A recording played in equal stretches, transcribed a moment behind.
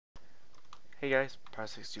Hey guys,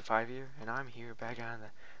 Pro625 here, and I'm here back on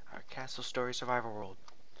our Castle Story Survival World.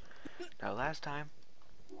 Now last time,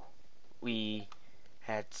 we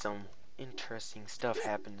had some interesting stuff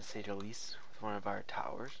happen, to say the least, with one of our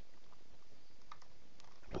towers.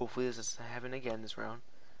 Hopefully this doesn't happen again this round.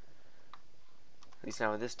 At least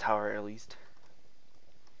not with this tower, at least.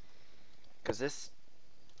 Because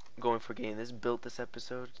going for getting this built this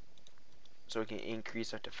episode, so we can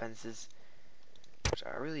increase our defenses. Which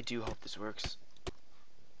I really do hope this works.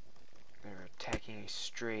 They're attacking a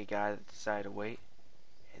stray guy that decided to wait.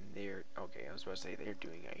 And they're, okay, I was about to say they're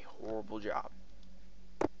doing a horrible job.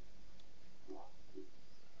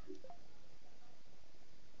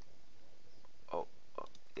 Oh,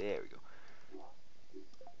 there we go.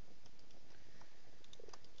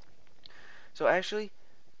 So actually,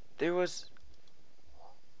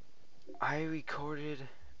 I recorded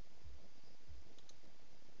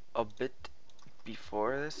a bit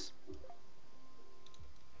before this,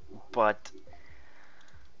 but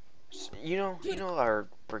you know our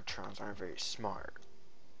Bricktrons aren't very smart,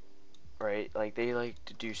 right? Like they like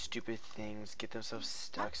to do stupid things, get themselves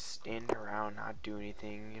stuck, standing around, not do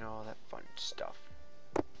anything, all that fun stuff.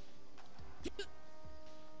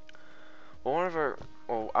 Well,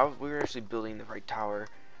 we were actually building the right tower.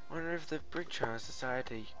 I wonder if the Bricktrons decided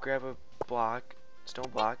to grab a stone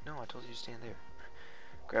block. No, I told you to stand there.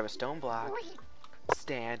 Grab a stone block,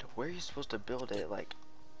 stand where you're supposed to build it. Like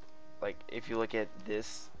if you look at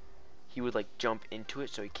this, he would like jump into it,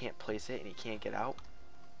 so he can't place it and he can't get out.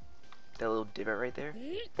 That little divot right there.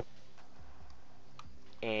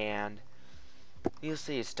 And you'll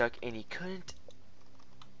see he's stuck, and he couldn't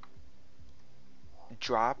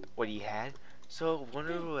drop what he had. So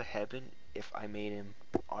wonder what would happen if I made him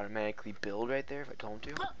automatically build right there if I told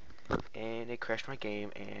him to. And it crashed my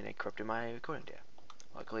game and it corrupted my recording data.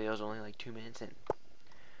 Luckily I was only like 2 minutes in.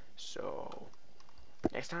 So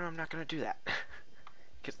next time I'm not gonna do that.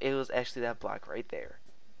 Because it was actually that block right there.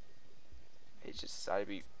 It just decided to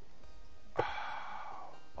be.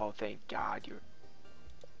 Oh, thank God you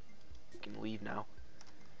can leave now.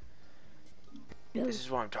 This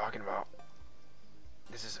is what I'm talking about.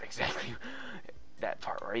 This is exactly that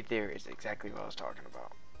part right there is exactly what I was talking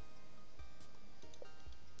about.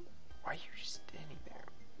 Why are you just standing there?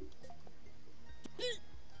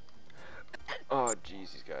 Oh,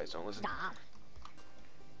 jeez, these guys don't listen.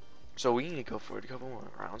 So we need to go for a couple more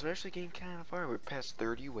rounds. We're actually getting kind of far. We're past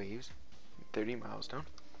 30 waves, 30 milestone.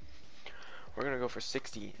 We're gonna go for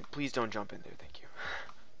 60. Please don't jump in there, thank you.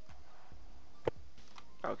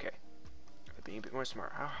 Okay. Being a bit more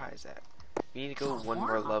smart. How high is that? We need to go one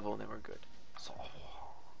more level and then we're good. So,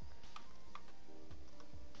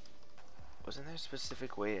 wasn't there a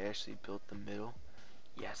specific way to actually build the middle?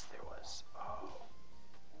 Yes, there was. Oh.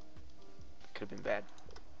 Could have been bad.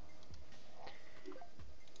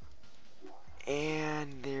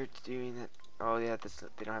 And they're doing that. Oh yeah,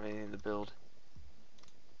 they don't have anything to build.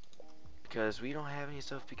 Because we don't have any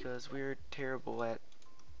stuff because we're terrible at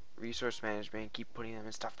resource management. Keep putting them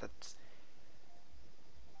in stuff that's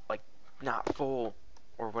like not full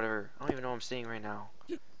or whatever. I don't even know what I'm saying right now.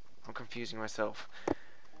 I'm confusing myself.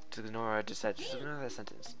 To the Nora I just said. Just ignore that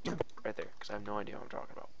sentence right there, because I have no idea what I'm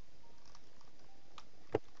talking about.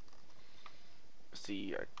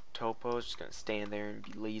 See, our topo is just gonna stand there and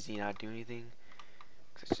be lazy and not do anything.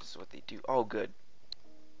 Because it's just what they do. Oh, good.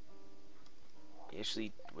 He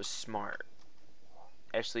actually was smart.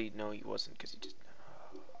 Actually, no, he wasn't, because he just.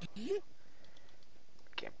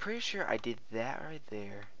 Okay, I'm pretty sure I did that right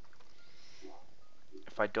there.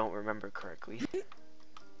 If I don't remember correctly.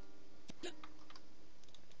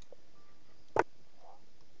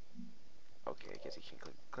 Okay, I guess you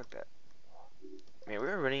can click that. Man, we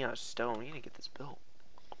were running out of stone. We need to get this built.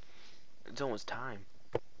 It's almost time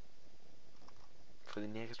for the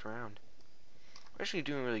next round. We're actually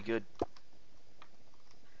doing really good. I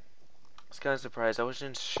was kind of surprised. I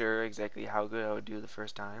wasn't sure exactly how good I would do the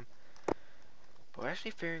first time, but we're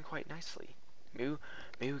actually faring quite nicely. Maybe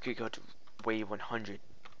we could go to wave 100.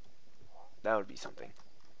 That would be something.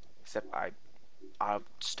 Except I out of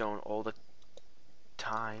stone all the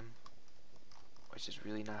time, which is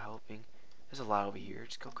really not helping. There's a lot over here.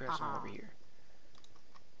 Just go grab some over here.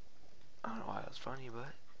 I don't know why that was funny,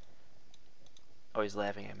 but oh, he's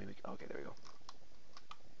laughing at me. Okay, there we go.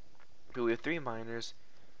 But we have 3 miners.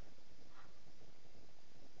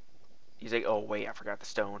 He's like, oh wait, I forgot the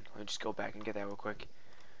stone. Let me just go back and get that real quick.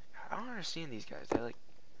 I don't understand these guys.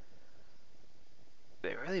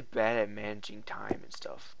 They're really bad at managing time and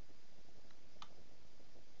stuff.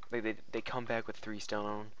 Like they come back with 3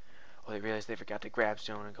 stone. Or they realize they forgot to grab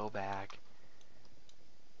stone and go back.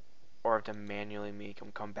 or have to manually make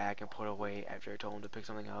them come back and put away after I told them to pick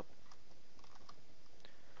something up.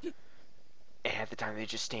 And at the time they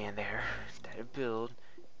just stand there instead of build.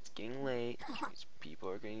 It's getting late. These people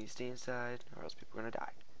are going to need to stay inside, or else people are going to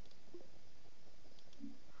die.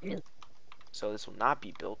 So this will not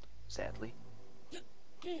be built, sadly.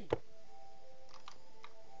 Okay,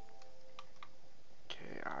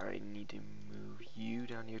 I need to move you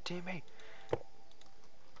down here, Timmy.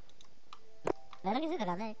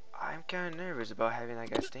 I'm kind of nervous about having that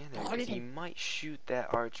guy stand there, because he might shoot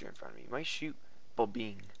that archer in front of me. He might shoot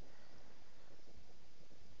Bobing.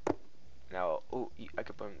 Now, oh, I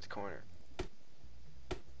could put him in this corner.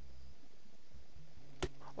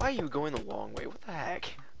 Why are you going the long way? What the heck?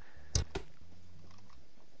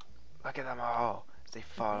 Look at them all as they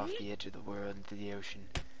fall off the edge of the world into the ocean.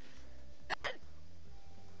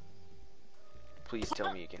 Please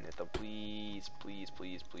tell me you can hit them. Please, please,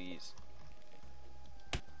 please, please.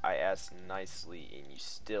 I asked nicely and you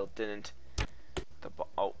still didn't.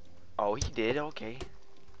 Oh, he did. Okay.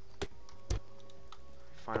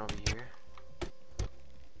 Fine over here.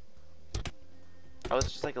 Oh,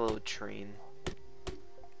 it's just like a little train.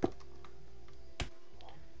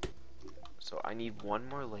 So I need one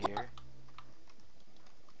more layer.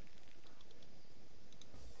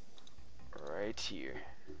 Right here.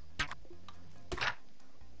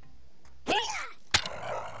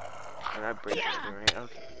 I'm not breaking anything, right?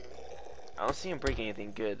 Okay. I don't see him breaking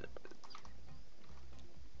anything good.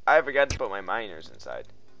 I forgot to put my miners inside.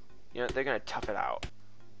 You know, they're gonna tough it out.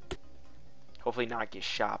 Hopefully not get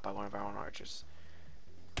shot by one of our own archers.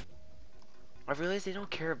 I've realized they don't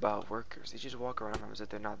care about workers. They just walk around them as if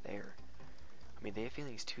they're not there. I mean, they have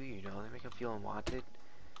feelings too, you know. They make them feel unwanted.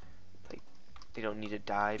 Like, they don't need to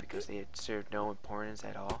die because they serve no importance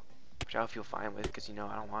at all. Which I'll feel fine with because, you know,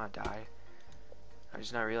 I don't want to die. I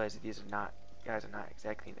just not realized that these are not, guys are not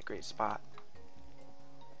exactly in a great spot.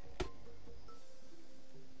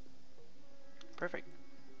 Perfect.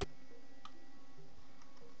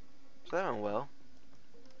 So that went well.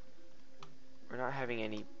 We're not having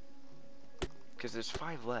any, because there's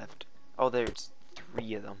 5 left. Oh, there's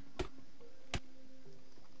 3 of them.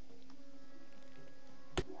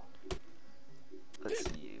 Let's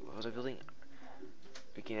see, what was I building?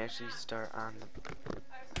 We can actually start on the...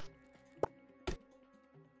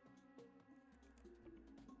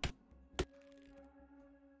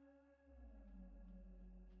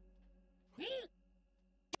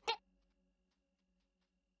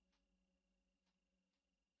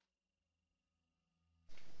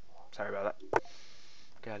 Sorry about that.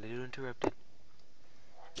 Got a little interrupted.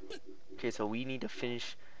 Okay, so we need to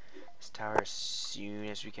finish this tower as soon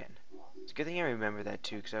as we can. It's a good thing I remember that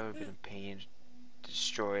too, because I would have been in pain to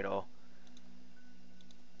destroy it all.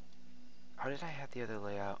 How did I have the other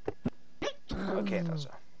layout? Okay, I thought so.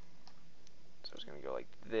 So I was gonna go like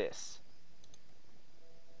this.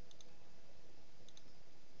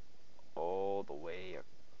 All the way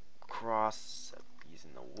across. He's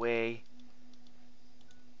in the way.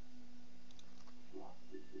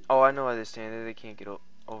 Oh, I know why they're standing there. They can't get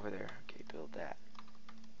over there. Okay, build that.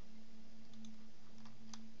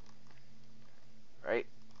 Right?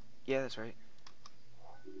 Yeah, that's right.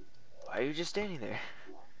 Why are you just standing there?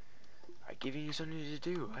 I'm giving you something to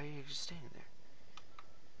do. Why are you just standing there?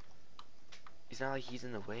 It's not like he's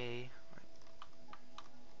in the way.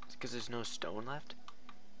 It's because there's no stone left?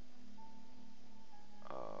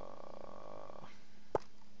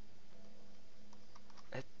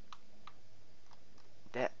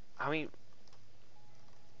 I mean,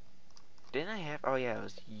 didn't I have? Oh yeah, it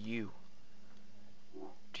was you.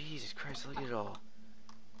 Jesus Christ, look at it all.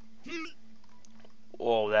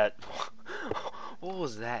 Whoa, that. What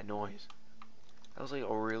was that noise? That was like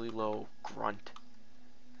a really low grunt.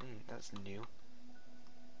 That's new.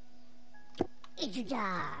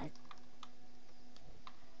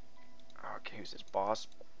 Okay, who's this boss?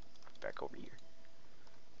 Back over here.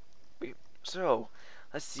 Wait, so,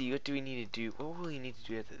 let's see, what do we need to do? What will we need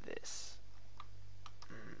to do after this?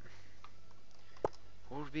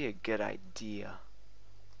 What would be a good idea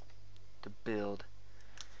to build?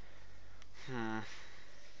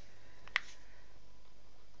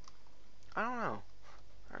 I don't know.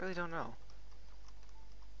 I really don't know.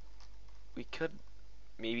 We could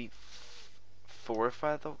maybe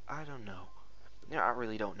fortify the... I don't know. Yeah, I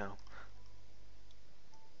really don't know.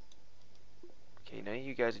 Okay, none of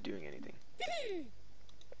you guys are doing anything.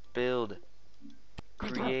 Build.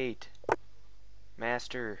 Create.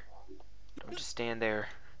 Master. Don't just stand there.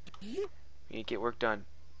 You need to get work done.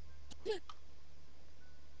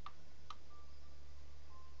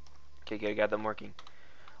 Okay, good, I got them working.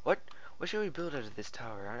 What should we build out of this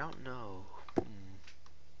tower? I don't know.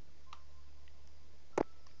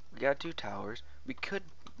 We got 2 towers. We could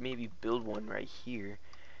maybe build one right here.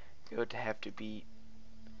 It would have to be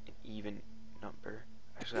an even number.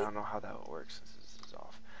 Actually, I don't know how that works since this is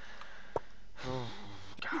off.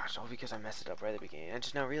 Gosh, all because I messed it up right at the beginning. I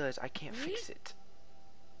just now realized I can't fix it.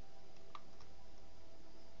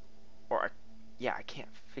 Or, yeah, I can't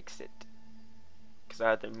fix it. Because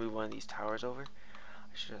I had to move one of these towers over.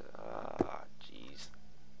 I should have, jeez.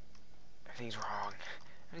 Everything's wrong.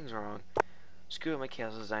 Everything's wrong. Screw up my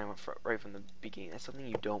chaos design right from the beginning. That's something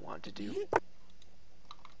you don't want to do.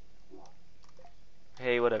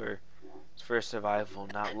 Hey, whatever. It's for survival,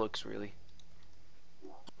 not looks, really.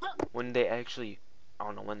 When they actually, I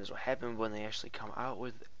don't know when this will happen, when they actually come out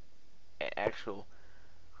with an actual,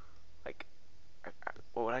 like,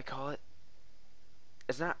 what would I call it?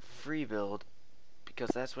 It's not free build, because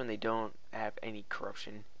that's when they don't have any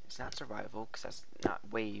corruption. It's not survival, because that's not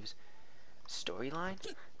waves. Storyline?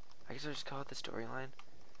 I guess I'll just call it the storyline.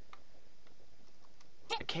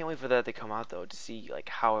 I can't wait for that to come out, though, to see, like,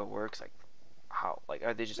 how it works. Like, how, like,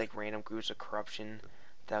 are they just, like, random groups of corruption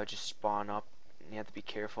that would just spawn up, and you have to be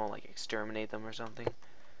careful and, like, exterminate them or something?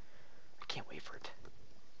 I can't wait for it.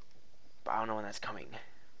 But I don't know when that's coming,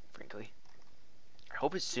 frankly. I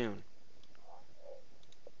hope it's soon.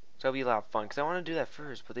 So that'll be a lot of fun, because I want to do that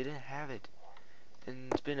first, but they didn't have it.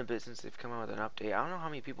 And it's been a bit since they've come out with an update. I don't know how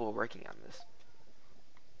many people are working on this.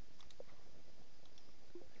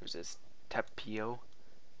 Who's this? Tapio?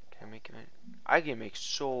 Can I make it? I can make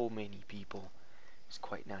so many people. It's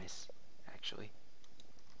quite nice, actually.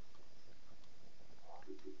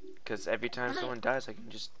 Because every time someone dies, I can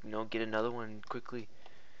just, you know, get another one quickly.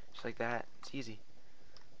 Just like that. It's easy.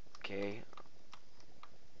 Okay.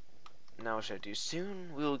 Now what should I do? Soon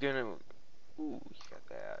we're gonna... Ooh, you got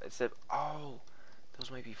that. It said, oh, those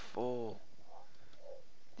might be full.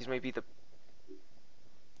 These might be the...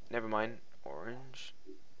 Never mind. Orange.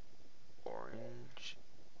 Orange.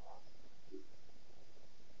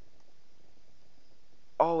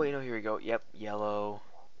 Oh, wait, no, here we go. Yep, yellow.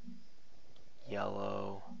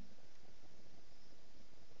 Yellow.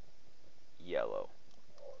 Yellow.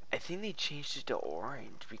 I think they changed it to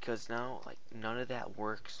orange because now, like, none of that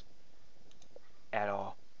works at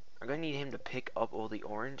all. I'm gonna need him to pick up all the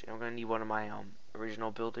orange, and I'm gonna need one of my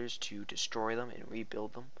original builders to destroy them and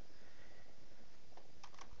rebuild them.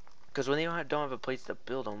 Because when they don't have a place to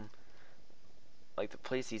build them, like the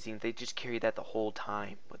place these things, they just carry that the whole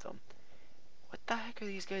time with them. What the heck are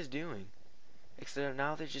these guys doing? Except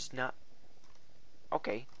now they're just not.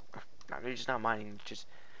 Okay, now they're just not mining. Just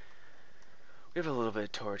we have a little bit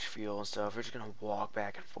of torch fuel and stuff. We're just gonna walk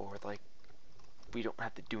back and forth like we don't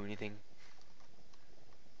have to do anything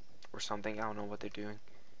or something. I don't know what they're doing.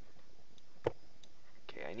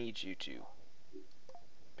 Okay, I need you to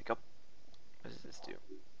pick up. What does this do?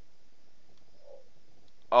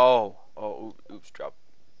 Oh, oops, drop.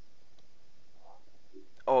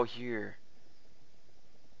 Oh, here.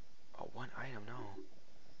 Oh, one item,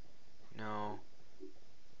 no.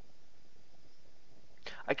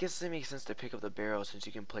 I guess it makes sense to pick up the barrel since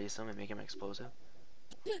you can place them and make them explosive.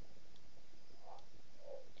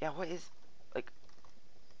 Yeah, what is, like,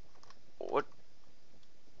 what?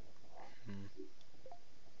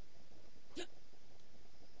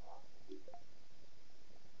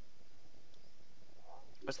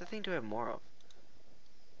 What's the thing do I have more of?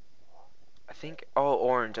 I think, oh,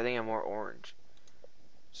 orange. I think I have more orange.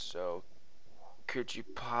 So, could you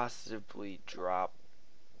possibly drop?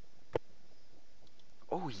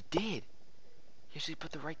 Oh, he did. He actually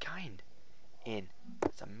put the right kind in.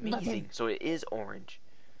 It's amazing. So it is orange.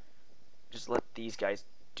 Just let these guys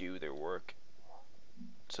do their work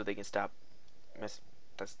so they can stop mess.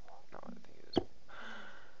 That's not what I think it is.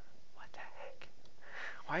 What the heck?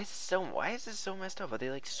 Why is this so messed up? Are they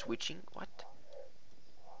like switching? What?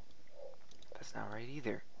 That's not right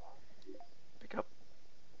either. Pick up.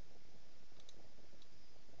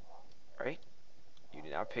 Right? You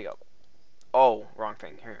did not pick up. Oh, wrong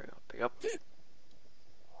thing. Here we go. Pick up.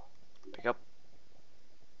 Pick up.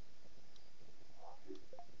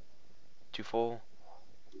 Too full.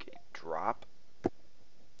 Okay, drop.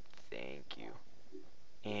 Thank you.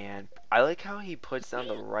 And I like how he puts down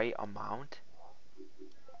the right amount.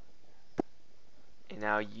 And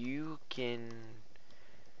now you can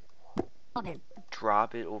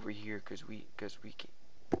drop it over here because we can.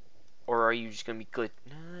 Or are you just gonna be good?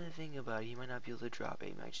 No, think about it. He might not be able to drop it.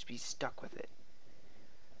 He might just be stuck with it.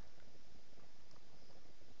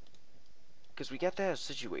 Because we got that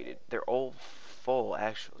situated. They're all full,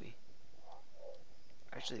 actually.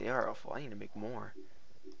 Actually, they are all full. I need to make more.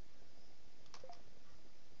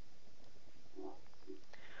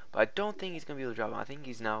 But I don't think he's gonna be able to drop them. I think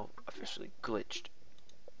he's now officially glitched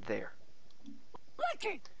there.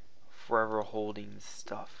 Forever holding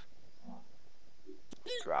stuff.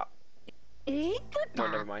 Drop. No,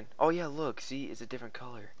 never mind. Oh yeah, look, see, it's a different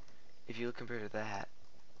color. If you look compared to that.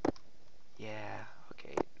 Yeah,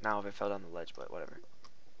 okay. Now if it fell down the ledge, but whatever.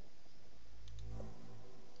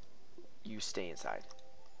 You stay inside.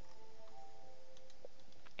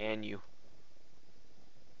 And you.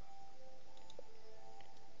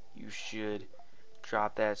 You should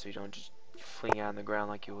drop that so you don't just fling it on the ground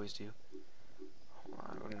like you always do. Hold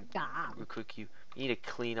on, I'm gonna cook you. You need to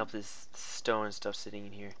clean up this stone and stuff sitting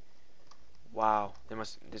in here. Wow,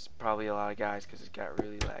 there's probably a lot of guys because it got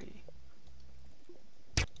really laggy.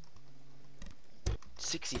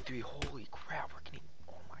 63, holy crap, we're getting,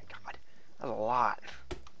 oh my god, that's a lot.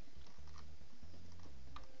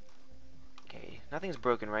 Okay, nothing's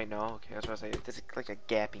broken right now. Okay, that's what I was saying. This is like a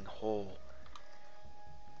gaping hole.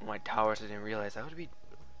 My towers, I didn't realize that would be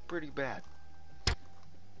pretty bad.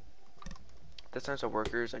 This time, our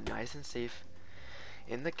workers are nice and safe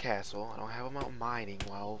in the castle. I don't have them out mining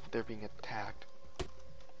while they're being attacked.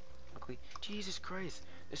 Luckily, Jesus Christ,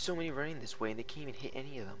 there's so many running this way and they can't even hit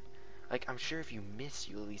any of them. Like, I'm sure if you miss,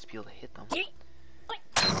 you'll at least be able to hit them. That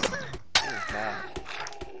is bad.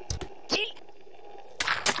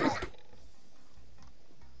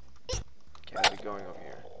 Okay, I'll be going over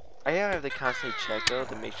here. I have to constantly check though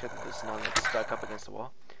to make sure that there's none that's stuck up against the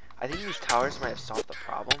wall. I think these towers might have solved the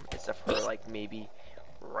problem, except for like maybe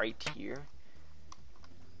right here,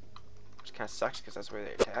 which kind of sucks because that's where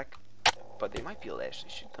they attack. But they might be able to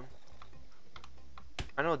actually shoot them.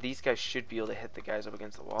 I know these guys should be able to hit the guys up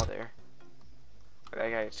against the wall there. But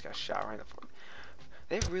that guy just got shot right in the foot.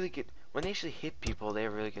 They have really good, when they actually hit people, they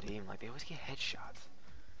have really good aim. Like they always get headshots,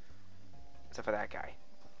 except for that guy.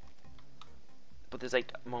 But there's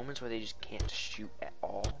like moments where they just can't shoot at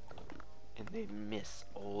all, and they miss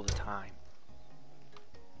all the time.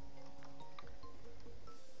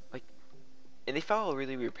 Like, and they follow a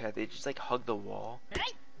really weird path. They just like hug the wall, and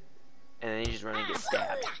then they just run and get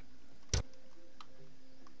stabbed.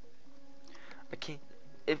 I can't.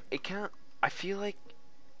 If it can't. I feel like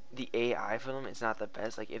the AI for them is not the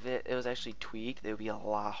best. Like if it was actually tweaked, it would be a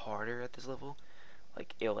lot harder at this level.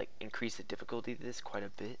 Like it'll like increase the difficulty of this quite a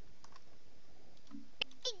bit.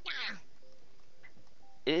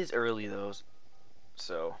 It is early though,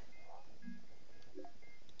 so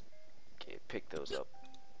okay, pick those up.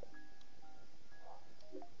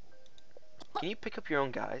 Can you pick up your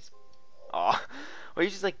own guys? Aw, or you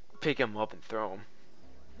just like pick them up and throw them.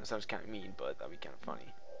 That sounds kind of mean, but that'd be kind of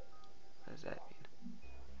funny. What does that mean?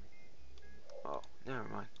 Oh, never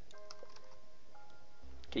mind.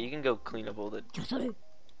 Okay, you can go clean up all the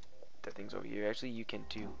things over here. Actually, you can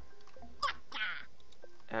too.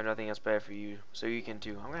 I have nothing else bad for you, so you can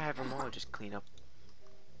too. I'm gonna have them all just clean up.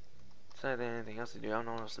 It's not anything else to do. I don't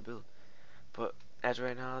know what else to build. But as of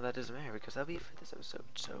right now, that doesn't matter because that'll be it for this episode.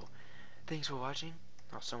 So, thanks for watching.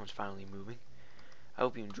 Oh, someone's finally moving. I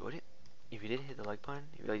hope you enjoyed it. If you did, hit the like button.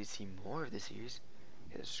 If you'd like to see more of this series,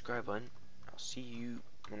 hit the subscribe button. I'll see you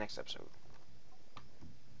in the next episode.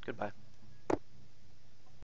 Goodbye.